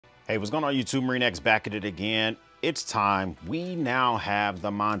Hey, what's going on YouTube? Marine X back at it again. It's time. We now have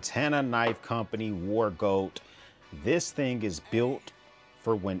the Montana Knife Company Wargoat. This thing is built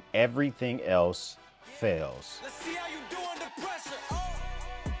for when everything else fails. Let's see how you do under pressure.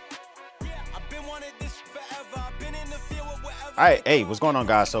 Yeah, I've been wanting this forever. I've been in the field with whatever. All right, hey, what's going on,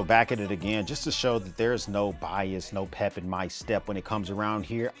 guys? So back at it again, just to show that there's no bias, no pep in my step when it comes around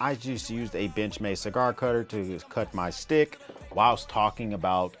here. I just used a Benchmade cigar cutter to cut my stick whilst talking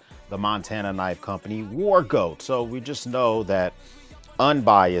about the Montana Knife Company Wargoat. So we just know that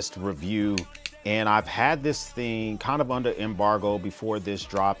unbiased review, and I've had this thing kind of under embargo before this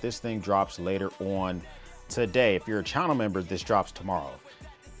drop. This thing drops later on today. If you're a channel member, this drops tomorrow.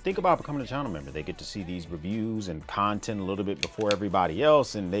 Think about becoming a channel member. They get to see these reviews and content a little bit before everybody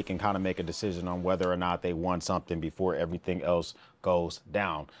else, and they can kind of make a decision on whether or not they want something before everything else goes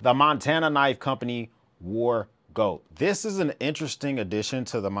down. The Montana Knife Company Wargoat. This is an interesting addition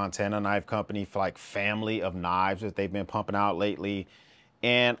to the Montana Knife Company family of knives that they've been pumping out lately.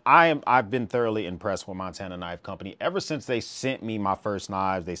 And I've been thoroughly impressed with Montana Knife Company ever since they sent me my first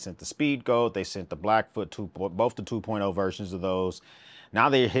knives. They sent the Speed Goat, they sent the Blackfoot 2, both the 2.0 versions of those. Now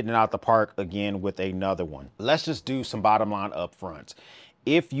they're hitting it out the park again with another one. Let's just do some bottom line up front.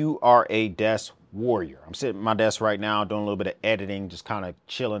 If you are a desk warrior, I'm sitting at my desk right now doing a little bit of editing, just kind of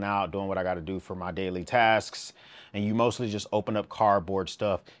chilling out, doing what I got to do for my daily tasks. And you mostly just open up cardboard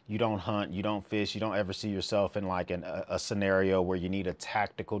stuff. You don't hunt, you don't fish, you don't ever see yourself in like a scenario where you need a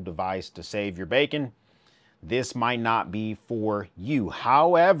tactical device to save your bacon. This might not be for you.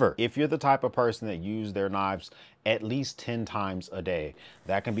 However, if you're the type of person that uses their knives at least 10 times a day,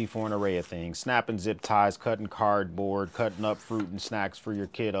 that can be for an array of things: snapping zip ties, cutting cardboard, cutting up fruit and snacks for your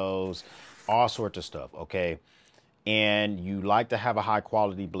kiddos, all sorts of stuff, okay? And you like to have a high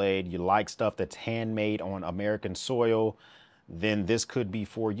quality blade, you like stuff that's handmade on American soil, then this could be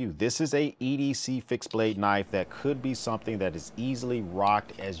for you. This is a EDC fixed blade knife that could be something that is easily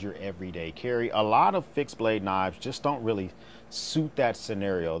rocked as your everyday carry. A lot of fixed blade knives just don't really suit that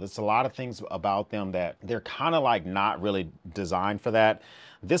scenario. There's a lot of things about them that they're kind of like not really designed for that.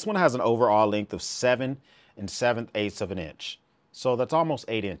 This one has an overall length of 7 7/8 of an inch. So that's almost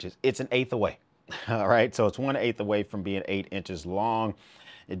 8 inches. It's an eighth away. All right, so it's 1/8 away from being 8 inches long.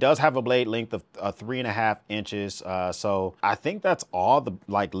 It does have a blade length of 3.5 inches. So I think that's all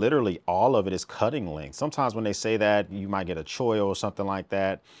literally all of it is cutting length. Sometimes when they say that, you might get a choil or something like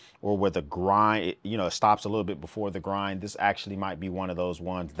that, or where the grind, it stops a little bit before the grind. This actually might be one of those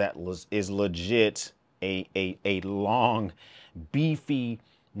ones that is legit a long, beefy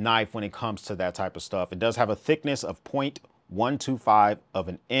knife when it comes to that type of stuff. It does have a thickness of 0.125 of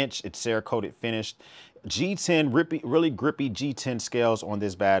an inch. It's Cerakoted finished. G10, really grippy G10 scales on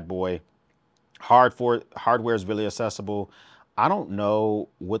this bad boy. Hardware is really accessible. I don't know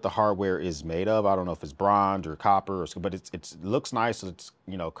what the hardware is made of. I don't know if it's bronze or copper, but it looks nice. It's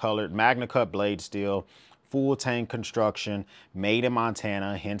colored Magna Cut blade steel, full tank construction, made in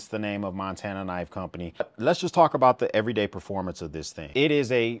Montana, hence the name of Montana Knife Company. Let's just talk about the everyday performance of this thing. It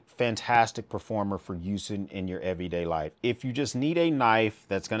is a fantastic performer for use in your everyday life. If you just need a knife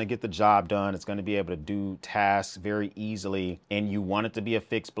that's gonna get the job done, it's gonna be able to do tasks very easily, and you want it to be a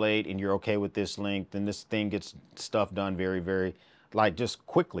fixed blade and you're okay with this length, then this thing gets stuff done very, very just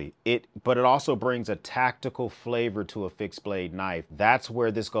quickly. But it also brings a tactical flavor to a fixed blade knife. That's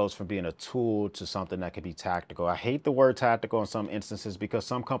where this goes from being a tool to something that could be tactical. I hate the word tactical in some instances because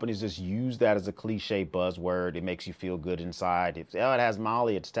some companies just use that as a cliche buzzword. It makes you feel good inside. If it has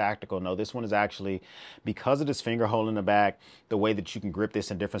Molly, it's tactical. No, this one is actually, because of this finger hole in the back, the way that you can grip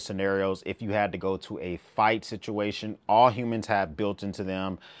this in different scenarios. If you had to go to a fight situation, all humans have built into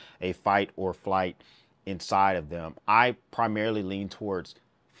them a fight or flight inside of them. I primarily lean towards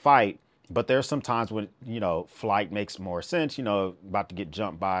fight, but there's some times when flight makes more sense. About to get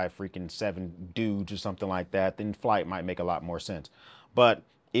jumped by freaking 7 dudes or something like that, then flight might make a lot more sense. But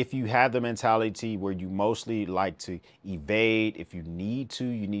if you have the mentality where you mostly like to evade, if you need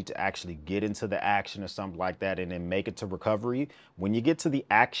to actually get into the action or something like that and then make it to recovery. When you get to the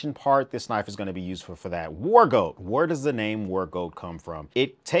action part, this knife is going to be useful for that. Wargoat. Where does the name Wargoat come from?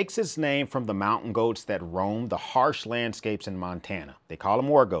 It takes its name from the mountain goats that roam the harsh landscapes in Montana. They call them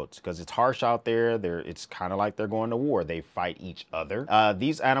wargoats because it's harsh out there. It's kind of like they're going to war. They fight each other.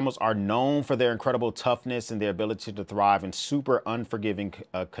 These animals are known for their incredible toughness and their ability to thrive in super unforgiving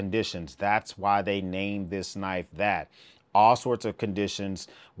conditions. That's why they named this knife that. All sorts of conditions,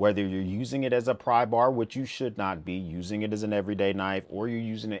 whether you're using it as a pry bar, which you should not be, using it as an everyday knife, or you're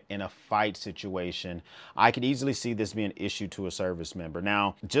using it in a fight situation. I could easily see this being an issue to a service member.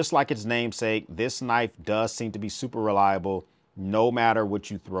 Now, just like its namesake, this knife does seem to be super reliable, no matter what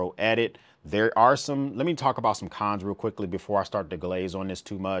you throw at it. There are some, let me talk about some cons real quickly before I start to glaze on this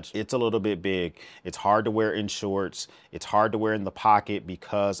too much. It's a little bit big. It's hard to wear in shorts. It's hard to wear in the pocket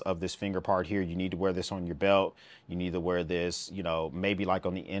because of this finger part here. You need to wear this on your belt. You need to wear this, you know, maybe like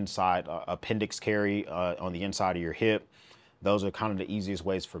on the inside, appendix carry on the inside of your hip. Those are kind of the easiest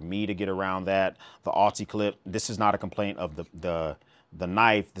ways for me to get around that. The Aussie clip, this is not a complaint of the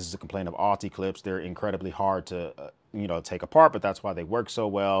knife. This is a complaint of Aussie clips. They're incredibly hard to, you know, take apart, but that's why they work so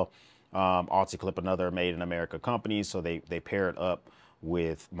well. Aussie clip, another made in America company. So they pair it up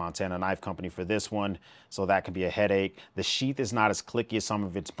with Montana Knife Company for this one. So that can be a headache. The sheath is not as clicky as some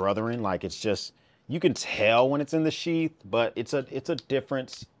of its brethren. Like, it's just, you can tell when it's in the sheath, but it's a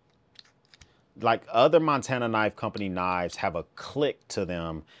difference. Like, other Montana Knife Company knives have a click to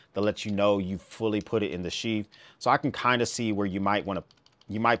them that lets you know you fully put it in the sheath. So I can kind of see where you might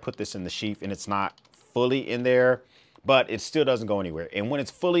put this in the sheath and it's not fully in there, but it still doesn't go anywhere. And when it's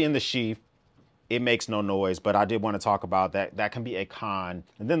fully in the sheath, it makes no noise. But I did want to talk about that. That can be a con.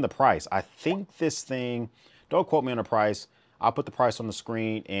 And then the price. I think this thing, don't quote me on the price. I'll put the price on the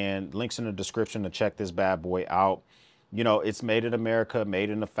screen and links in the description to check this bad boy out. You know, it's made in America, made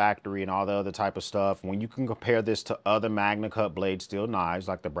in the factory and all the other type of stuff. When you can compare this to other Magna Cut blade steel knives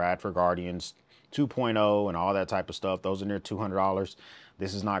like the Bradford Guardians 2.0 and all that type of stuff, those are near $200.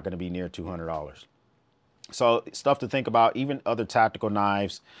 This is not going to be near $200. So stuff to think about. Even other tactical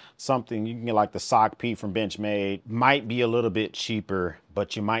knives, something you can get like the Sock P from Benchmade, might be a little bit cheaper,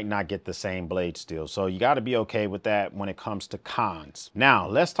 but you might not get the same blade steel. So you got to be okay with that when it comes to cons. Now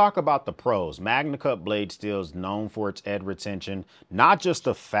let's talk about the pros. Magna Cut blade steel is known for its edge retention, not just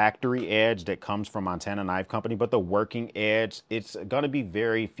the factory edge that comes from Montana Knife Company, but the working edge. It's going to be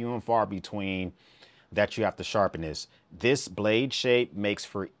very few and far between that you have to sharpen this. This blade shape makes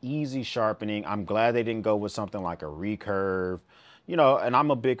for easy sharpening. I'm glad they didn't go with something like a recurve, you know, and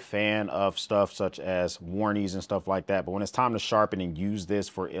I'm a big fan of stuff such as warnies and stuff like that. But when it's time to sharpen and use this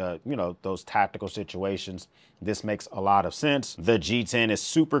for, you know, those tactical situations, this makes a lot of sense. The G10 is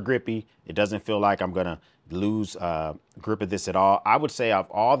super grippy. It doesn't feel like I'm gonna lose grip of this at all. I would say of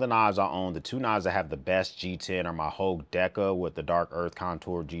all the knives I own, the two knives that have the best G10 are my Hogue Deca with the dark earth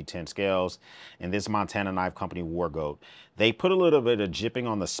contour G10 scales and this Montana Knife Company Wargoat. They put a little bit of jipping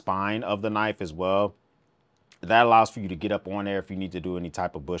on the spine of the knife as well. That allows for you to get up on there if you need to do any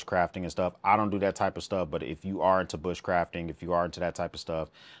type of bushcrafting and stuff. I don't do that type of stuff, but if you are into bushcrafting, if you are into that type of stuff,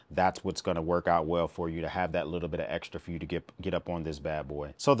 that's what's going to work out well for you, to have that little bit of extra for you to get up on this bad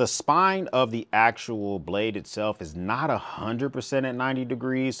boy. So the spine of the actual blade itself is not 100% at 90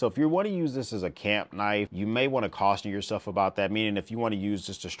 degrees. So if you want to use this as a camp knife, you may want to caution yourself about that. Meaning if you want to use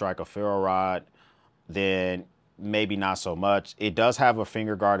this to strike a ferro rod, then maybe not so much. It does have a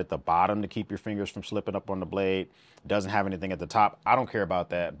finger guard at the bottom to keep your fingers from slipping up on the blade. It doesn't have anything at the top. I don't care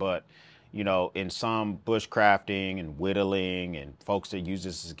about that, but you know, in some bushcrafting and whittling and folks that use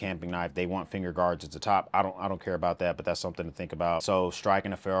this as a camping knife, they want finger guards at the top. I don't care about that, but that's something to think about. So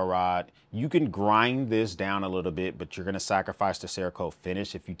striking a ferro rod, you can grind this down a little bit, but you're going to sacrifice the Cerakote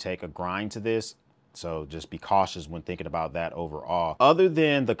finish if you take a grind to this. So just be cautious when thinking about that overall. Other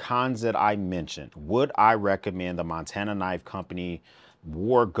than the cons that I mentioned, would I recommend the Montana Knife Company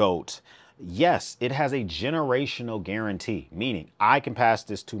Wargoat? Yes, it has a generational guarantee, meaning I can pass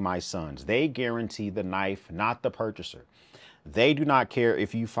this to my sons. They guarantee the knife, not the purchaser. They do not care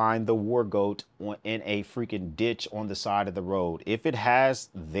if you find the Wargoat in a freaking ditch on the side of the road. If it has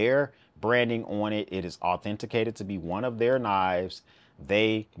their branding on it, it is authenticated to be one of their knives,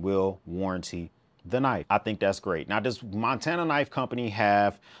 they will warranty the knife. I think that's great. Now, does Montana Knife Company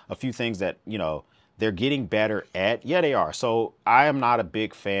have a few things that, you know, they're getting better at? Yeah, they are. So I am not a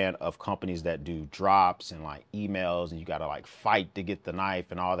big fan of companies that do drops and like emails and you got to like fight to get the knife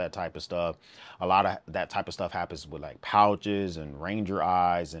and all that type of stuff. A lot of that type of stuff happens with like pouches and Ranger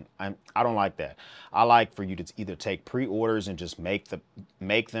eyes, and I don't like that. I like for you to either take pre-orders and just make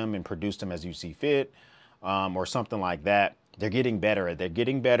them and produce them as you see fit, or something like that. They're getting better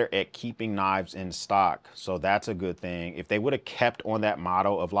at keeping knives in stock. So that's a good thing. If they would have kept on that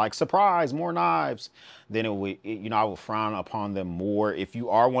motto of like, surprise, more knives, then I would frown upon them more. If you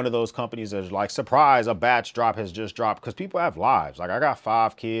are one of those companies that's like, surprise, a batch drop has just dropped, because people have lives. Like, I got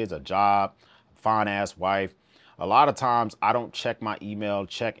 5 kids, a job, fine ass wife. A lot of times I don't check my email,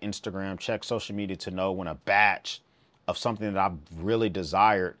 check Instagram, check social media to know when a batch of something that I've really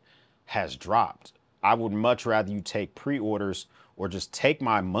desired has dropped. I would much rather you take pre-orders or just take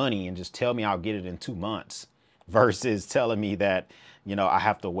my money and just tell me I'll get it in 2 months versus telling me that, you know, I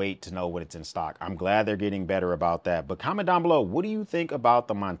have to wait to know when it's in stock. I'm glad they're getting better about that. But comment down below, what do you think about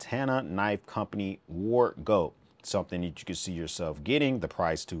the Montana Knife Company Wargoat? something that you could see yourself getting? The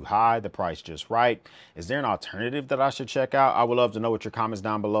price too high, the price just right? Is there an alternative that I should check out? I would love to know what your comments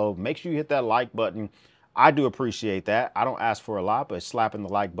down below. Make sure you hit that like button. I do appreciate that. I don't ask for a lot, but slapping the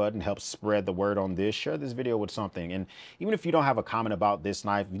like button helps spread the word on this. Share this video with something. And even if you don't have a comment about this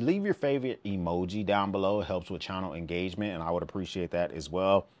knife, leave your favorite emoji down below. It helps with channel engagement, and I would appreciate that as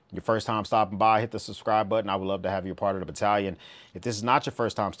well. Your first time stopping by, hit the subscribe button. I would love to have you a part of the battalion. If this is not your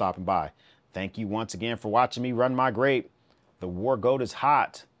first time stopping by, thank you once again for watching me run my grape. The Wargoat is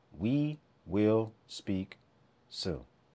hot. We will speak soon.